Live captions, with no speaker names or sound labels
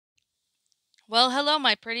Well, hello,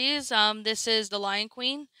 my pretties. This is the Lion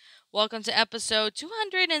Queen. Welcome to episode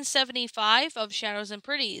 275 of Shadows and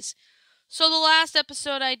Pretties. So, the last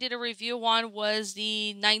episode I did a review on was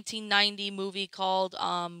the 1990 movie called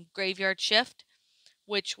Graveyard Shift,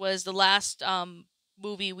 which was the last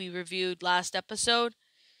movie we reviewed last episode.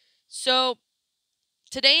 So,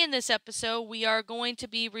 today in this episode, we are going to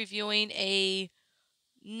be reviewing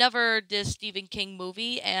another this Stephen King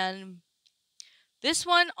movie, and this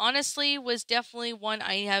one honestly was definitely one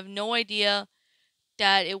I have no idea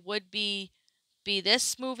that it would be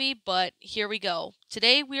this movie, but here we go.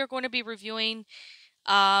 Today we are going to be reviewing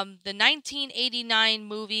the 1989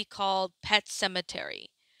 movie called Pet Sematary.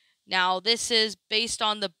 Now, this is based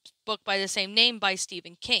on the book by the same name by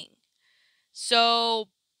Stephen King. So,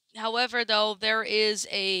 however, though, there is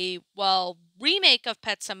a, remake of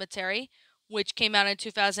Pet Sematary, which came out in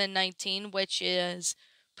 2019, which is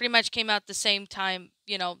pretty much came out the same time,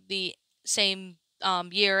 the same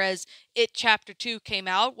year as It Chapter 2 came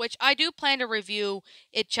out, which I do plan to review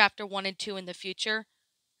It Chapter 1 and 2 in the future,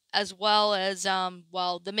 as well as, the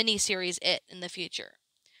miniseries It in the future.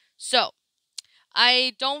 So,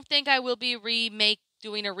 I don't think I will be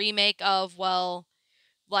doing a remake of,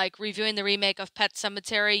 like reviewing the remake of Pet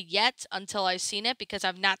Sematary yet until I've seen it because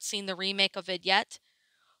I've not seen the remake of it yet.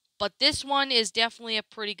 But this one is definitely a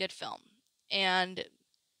pretty good film. And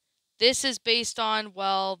this is based on,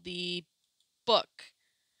 the book.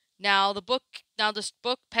 This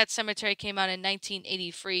book, Pet Sematary, came out in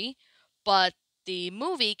 1983, but the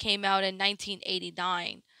movie came out in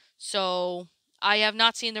 1989. So I have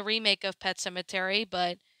not seen the remake of Pet Sematary,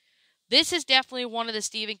 but this is definitely one of the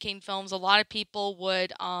Stephen King films a lot of people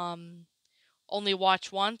would only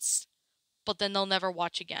watch once, but then they'll never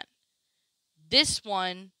watch again. This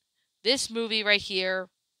one, this movie right here,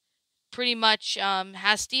 pretty much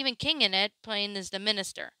has Stephen King in it playing as the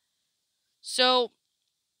minister. So,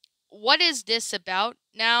 what is this about?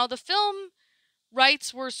 Now, the film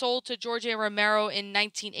rights were sold to George A. Romero in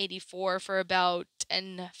 1984 for about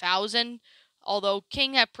 $10,000, although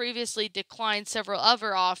King had previously declined several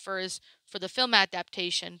other offers for the film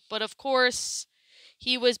adaptation. But of course,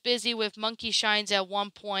 he was busy with Monkey Shines at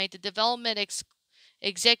one point. The development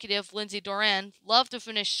executive, Lindsay Doran, loved the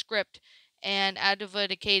finished script and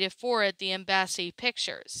advocated for it the Embassy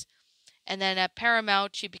Pictures. And then at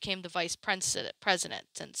Paramount, she became the vice president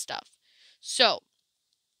and stuff. So,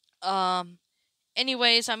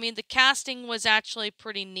 anyways, I mean, the casting was actually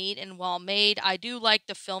pretty neat and well made. I do like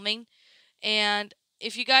the filming. And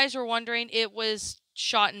if you guys were wondering, it was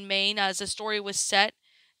shot in Maine as the story was set,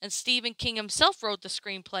 and Stephen King himself wrote the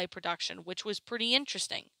screenplay production, which was pretty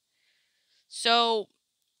interesting. So,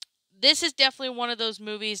 this is definitely one of those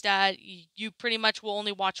movies that you pretty much will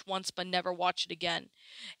only watch once but never watch it again.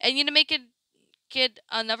 And to make it kid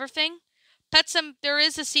another thing, there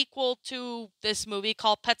is a sequel to this movie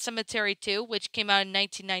called Pet Sematary 2, which came out in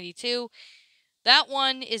 1992. That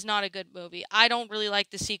one is not a good movie. I don't really like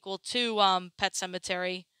the sequel to Pet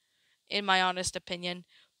Sematary, in my honest opinion.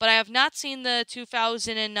 But I have not seen the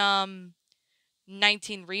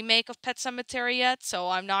 2019 remake of Pet Sematary yet, so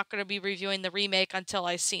I'm not going to be reviewing the remake until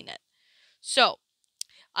I've seen it. So,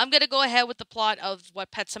 I'm going to go ahead with the plot of what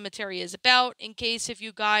Pet Sematary is about, in case if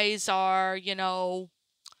you guys are,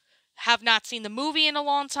 have not seen the movie in a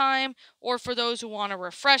long time, or for those who want a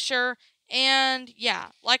refresher. And yeah,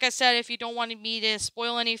 like I said, if you don't want me to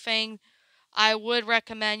spoil anything, I would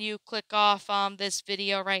recommend you click off this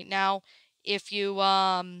video right now if you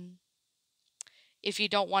don't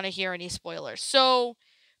want to hear any spoilers. So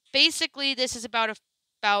basically, this is about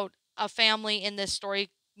a family in this story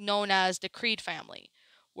known as the Creed family,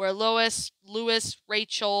 where Lois, Lewis,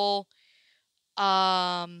 Rachel,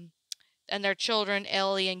 and their children,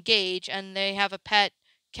 Ellie and Gage, and they have a pet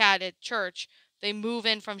cat at church. They move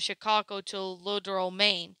in from Chicago to Lauderdale,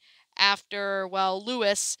 Maine, after,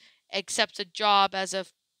 Lewis accepts a job as a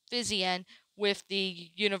physician with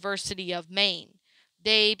the University of Maine.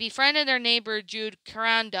 They befriended their neighbor, Jude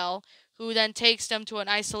Carandell, who then takes them to an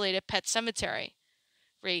isolated pet cemetery,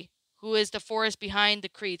 who is the forest behind the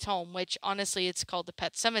Creed's home, which honestly it's called the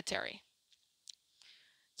Pet Cemetery.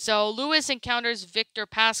 So Lewis encounters Victor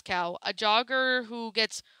Pascal, a jogger who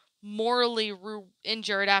gets mortally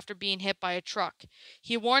injured after being hit by a truck.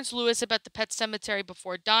 He warns Lewis about the pet cemetery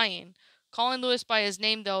before dying. Calling Lewis by his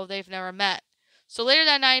name, though, they've never met. So later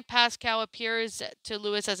that night, Pascal appears to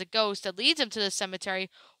Lewis as a ghost that leads him to the cemetery,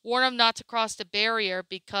 warning him not to cross the barrier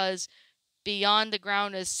because beyond the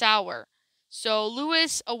ground is sour. So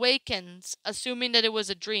Lewis awakens, assuming that it was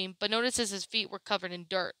a dream, but notices his feet were covered in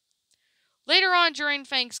dirt. Later on during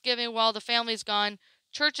Thanksgiving, while the family's gone,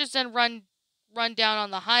 churches then run down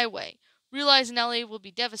on the highway. Realizing Ellie will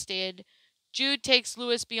be devastated, Jude takes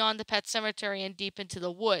Lewis beyond the pet cemetery and deep into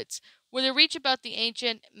the woods, where they reach about the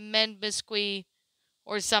ancient Menbisque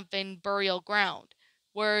or something burial ground,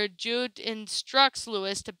 where Jude instructs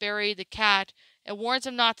Lewis to bury the cat and warns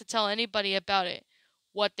him not to tell anybody about it,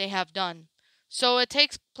 what they have done. So it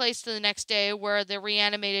takes place the next day, where the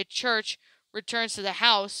reanimated Church returns to the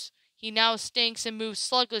house. He now stinks and moves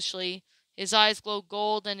sluggishly. His eyes glow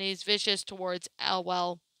gold and he's vicious towards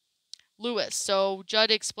Elwell Lewis. So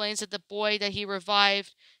Judd explains that the boy that he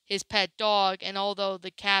revived his pet dog, and although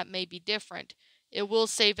the cat may be different, it will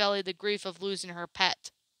save Ellie the grief of losing her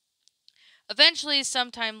pet. Eventually,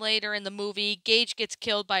 sometime later in the movie, Gage gets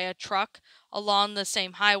killed by a truck along the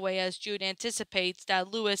same highway, as Jude anticipates that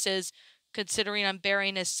Lewis is considering on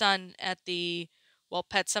burying his son at the, well,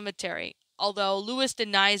 pet cemetery. Although Lewis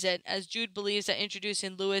denies it, as Jude believes that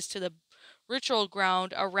introducing Lewis to the ritual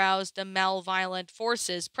ground aroused the malevolent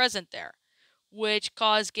forces present there, which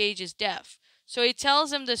caused Gage's death. So he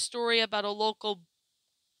tells him the story about a local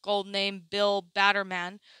gold named Bill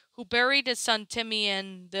Batterman, who buried his son Timmy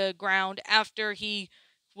in the ground after he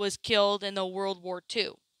was killed in the World War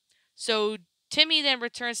II. So Timmy then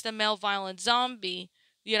returns to the male-violent zombie.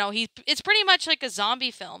 It's pretty much like a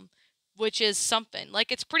zombie film, which is something.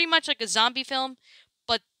 Like, it's pretty much like a zombie film,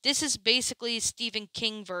 but this is basically Stephen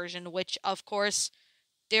King version, which, of course,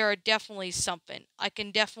 there are definitely something. I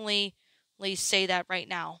can definitely say that right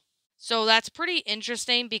now. So that's pretty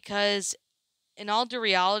interesting because in all due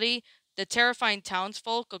reality, the terrifying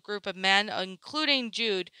townsfolk, a group of men, including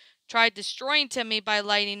Jude, tried destroying Timmy by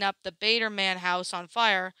lighting up the Baderman house on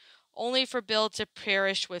fire, only for Bill to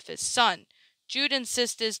perish with his son. Jude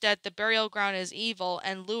insists that the burial ground is evil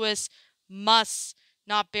and Lewis must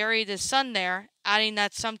not bury the son there, adding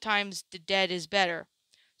that sometimes the dead is better.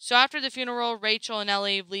 So after the funeral, Rachel and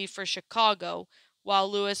Ellie leave for Chicago, while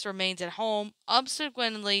Lewis remains at home,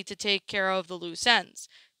 subsequently to take care of the loose ends.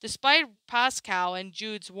 Despite Pascal and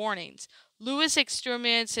Jude's warnings, Lewis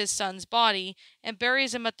exterminates his son's body and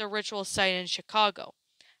buries him at the ritual site in Chicago.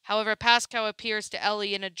 However, Pascal appears to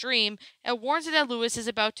Ellie in a dream and warns her that Lewis is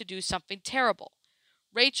about to do something terrible.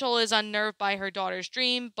 Rachel is unnerved by her daughter's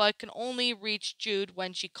dream, but can only reach Jude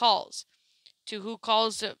when she calls. To who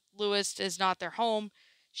calls Lewis is not their home,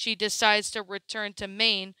 she decides to return to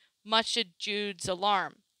Maine, much to Jude's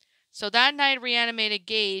alarm. So that night, reanimated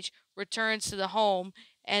Gage returns to the home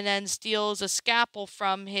and then steals a scalpel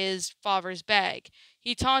from his father's bag.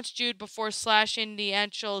 He taunts Jude before slashing the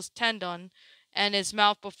Achilles tendon and his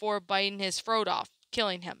mouth before biting his throat off,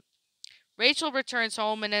 killing him. Rachel returns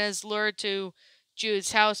home and is lured to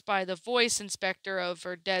Jude's house by the voice inspector of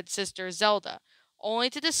her dead sister Zelda, only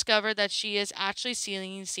to discover that she is actually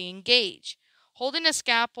seeing Gage. Holding a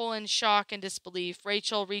scalpel in shock and disbelief,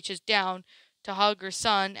 Rachel reaches down to hug her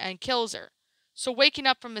son and kills her. So waking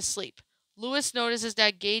up from his sleep, Lewis notices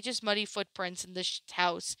that Gage's muddy footprints in the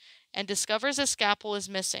house and discovers the scalpel is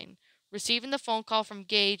missing. Receiving the phone call from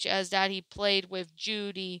Gage as that he played with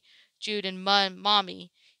Jude and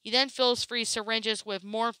Mommy, he then fills 3 syringes with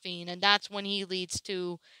morphine, and that's when he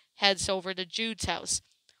heads over to Jude's house.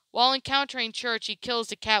 While encountering Church, he kills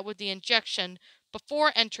the cat with the injection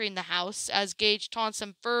before entering the house, as Gage taunts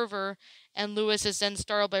him further, and Lewis is then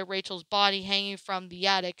startled by Rachel's body hanging from the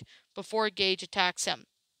attic before Gage attacks him.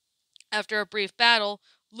 After a brief battle,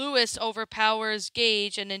 Lewis overpowers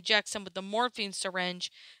Gage and injects him with the morphine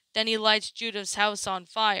syringe. Then he lights Jude's house on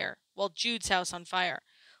fire. Jude's house on fire,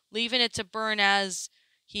 leaving it to burn as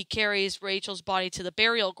he carries Rachel's body to the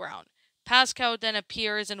burial ground. Pascal then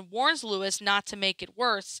appears and warns Lewis not to make it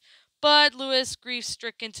worse, but Lewis grief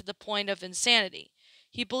stricken to the point of insanity.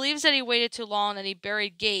 He believes that he waited too long and he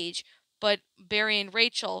buried Gage, but burying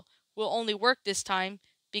Rachel will only work this time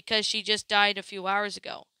because she just died a few hours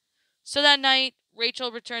ago. So that night,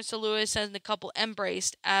 Rachel returns to Lewis and the couple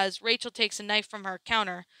embrace as Rachel takes a knife from her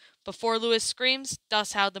counter before Lewis screams.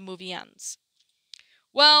 Thus how the movie ends.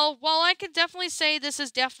 Well, while I could definitely say this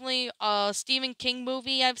is definitely a Stephen King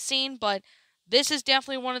movie I've seen, but this is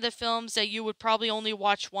definitely one of the films that you would probably only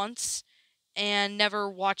watch once and never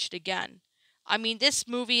watch it again. I mean, this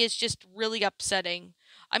movie is just really upsetting.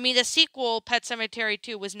 I mean, the sequel, Pet Sematary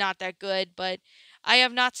 2, was not that good, but I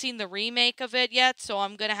have not seen the remake of it yet, so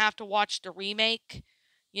I'm going to have to watch the remake,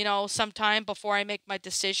 sometime before I make my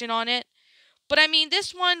decision on it. But I mean,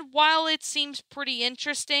 this one, while it seems pretty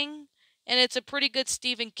interesting, and it's a pretty good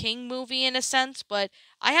Stephen King movie in a sense, but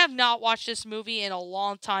I have not watched this movie in a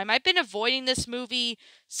long time. I've been avoiding this movie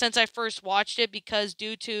since I first watched it because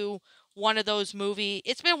due to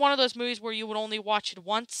it's been one of those movies where you would only watch it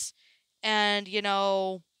once and,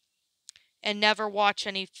 and never watch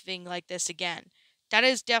anything like this again. that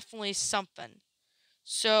is definitely something.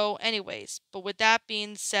 So, anyways, but with that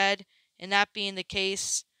being said, and that being the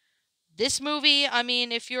case, this movie, I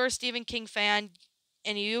mean, if you're a Stephen King fan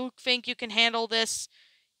and you think you can handle this,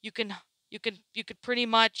 you can you could pretty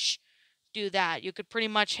much do that. You could pretty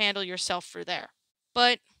much handle yourself through there.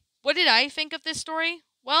 But what did I think of this story?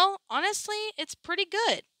 Well, honestly, it's pretty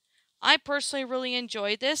good. I personally really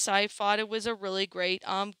enjoyed this. I thought it was a really great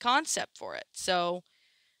concept for it. So,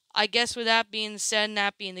 I guess with that being said and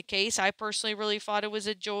that being the case, I personally really thought it was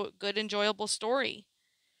a good, enjoyable story.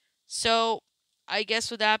 So, I guess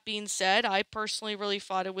with that being said, I personally really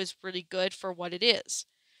thought it was really good for what it is.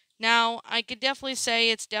 Now, I could definitely say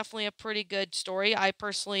it's definitely a pretty good story. I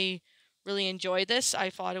personally really enjoyed this. I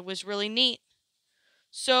thought it was really neat.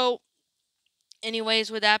 So,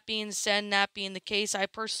 anyways, with that being said and that being the case, I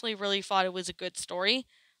personally really thought it was a good story.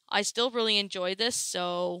 I still really enjoyed this,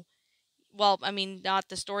 so well, I mean, not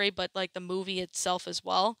the story, but like the movie itself as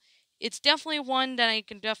well. It's definitely one that I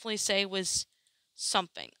can definitely say was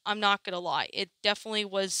something. I'm not gonna lie. It definitely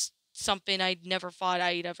was something I'd never thought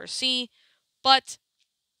I'd ever see, but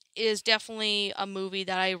it is definitely a movie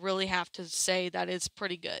that I really have to say that is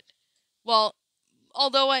pretty good. Well,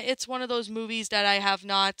 although it's one of those movies that I have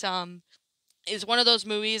not, is one of those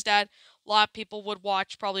movies that a lot of people would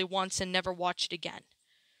watch probably once and never watch it again.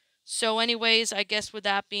 So, anyways, I guess with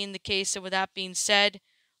that being the case and with that being said,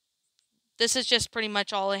 this is just pretty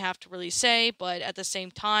much all I have to really say, but at the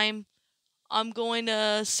same time, I'm going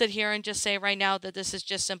to sit here and just say right now that this is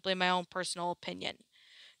just simply my own personal opinion.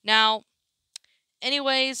 Now,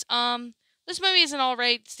 anyways, this movie is an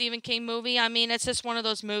alright Stephen King movie. I mean, it's just one of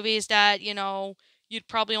those movies that, you'd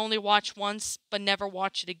probably only watch once, but never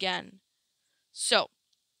watch it again. So,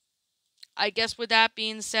 I guess with that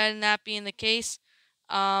being said and that being the case,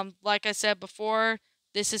 like I said before,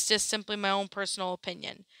 this is just simply my own personal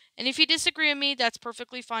opinion. And if you disagree with me, that's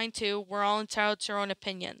perfectly fine too. We're all entitled to our own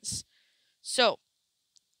opinions. So,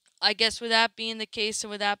 I guess with that being the case and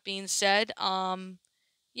with that being said,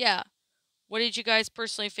 yeah. What did you guys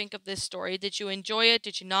personally think of this story? Did you enjoy it?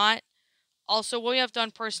 Did you not? Also, what you have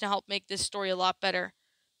done personally to help make this story a lot better?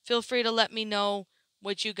 Feel free to let me know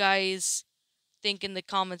what you guys think in the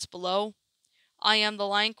comments below. I am the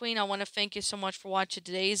Lion Queen. I want to thank you so much for watching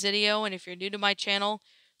today's video. And if you're new to my channel,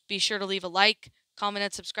 be sure to leave a like, comment,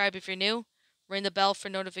 and subscribe if you're new. Ring the bell for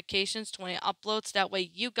notifications to when I upload so that way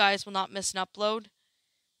you guys will not miss an upload.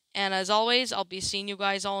 And as always, I'll be seeing you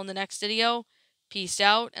guys all in the next video. Peace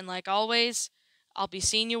out. And like always, I'll be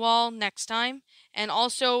seeing you all next time. And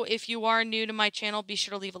also, if you are new to my channel, be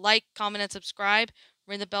sure to leave a like, comment, and subscribe.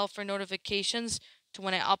 Ring the bell for notifications to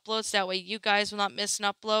when I upload so that way you guys will not miss an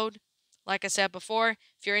upload. Like I said before,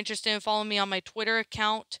 if you're interested in following me on my Twitter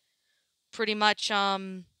account, pretty much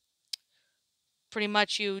you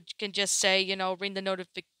can just say, ring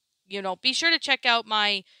the be sure to check out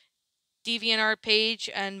my DeviantArt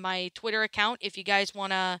page and my Twitter account if you guys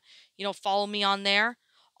want to, follow me on there.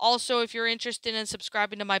 Also, if you're interested in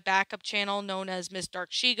subscribing to my backup channel known as Miss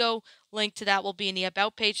Dark Shigo, link to that will be in the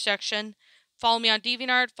About page section. Follow me on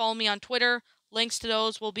DeviantArt, follow me on Twitter. Links to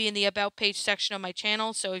those will be in the About page section of my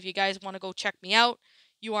channel, so if you guys want to go check me out,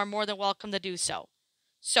 you are more than welcome to do so.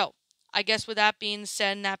 So, I guess with that being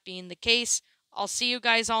said and that being the case, I'll see you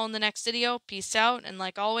guys all in the next video. Peace out, and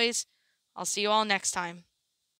like always, I'll see you all next time.